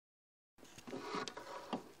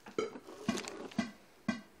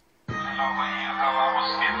over a year ago, I was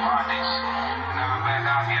in bondage. Now I'm back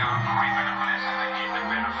out here reaping the blessings and getting the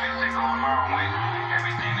benefits that go along with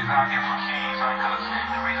everything that's out here for kings. Like, cause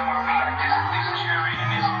the reason why we got this jewelry and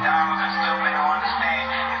this diamonds and stuff, they don't understand,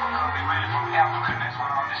 is because we really from Africa, and that's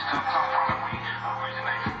where all this stuff come from, and we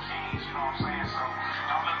originate from kings, you know what I'm saying? So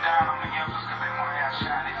don't look down on the youngsters because they want to have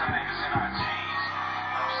shiny things in our genes. You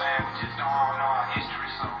know what I'm saying? We just don't all know our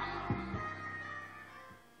history, so.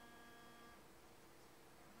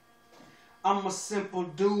 I'm a simple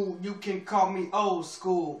dude, you can call me old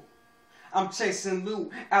school. I'm chasing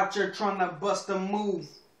loot, out here trying to bust a move.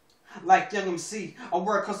 Like Young MC, I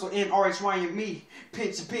work hustle in RHY and me.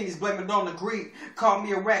 Pinch your pennies, blame it on the greed. Call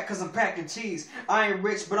me a rat cause I'm packing cheese. I ain't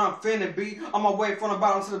rich but I'm finna be on my way from the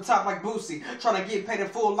bottom to the top like Boosie. Trying to get paid in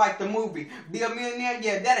full like the movie. Be a millionaire,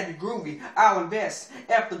 yeah that'd be groovy. I'll invest,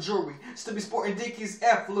 F the jewelry. Still be sporting Dickies,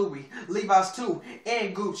 F Louis. Levi's too,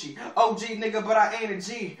 and Gucci. OG nigga but I ain't a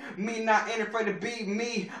G. Me not ain't afraid to be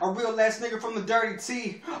me. A real ass nigga from the dirty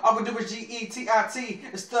T. All we do is G-E-T-I-T.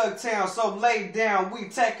 It's Thug Town, so lay down, we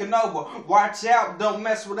taking over. Watch out, don't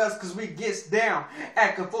mess with us cause we gets down.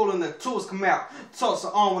 Act a fool and the tools come out.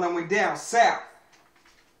 Tulsa on when I went down south.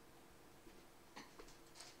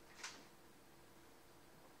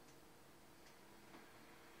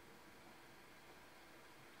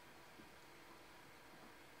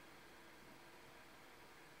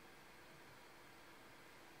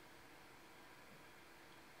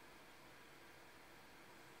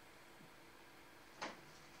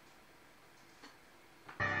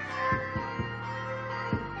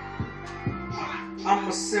 I'm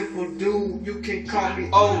a simple dude, you can call me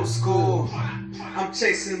old school. I'm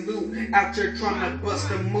chasing loot, out here trying to bust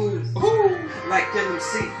a move. Ooh, like Young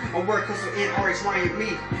MC, I work hustle in RHY and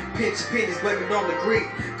me. Pinch your pennies, blame it on the greed.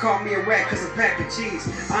 Call me a rat cause I'm packing cheese.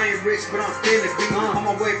 I ain't rich but I'm finna be on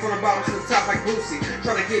my way from the bottom to the top like Boosie.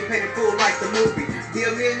 Trying to get paid in full like the movie. Be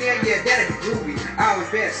a millionaire, yeah that'd be groovy. I'll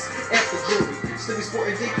invest, F the jewelry. Still be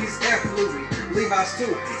sporting Dickies, F Louis. Levi's too,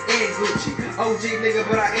 and Gucci. OG nigga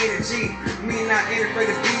but I ain't a G. Me not ain't afraid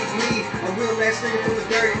to be me. A real ass nigga from the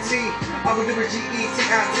dirty T. All we do is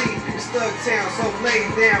G-E-T-I-T. It's Thug Town, so lay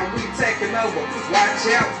down, we taking over. Watch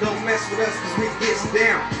out, don't mess with us cause we gets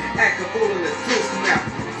down. Act a fool and the tools come out.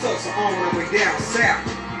 Tulsa on when we down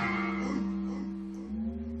south.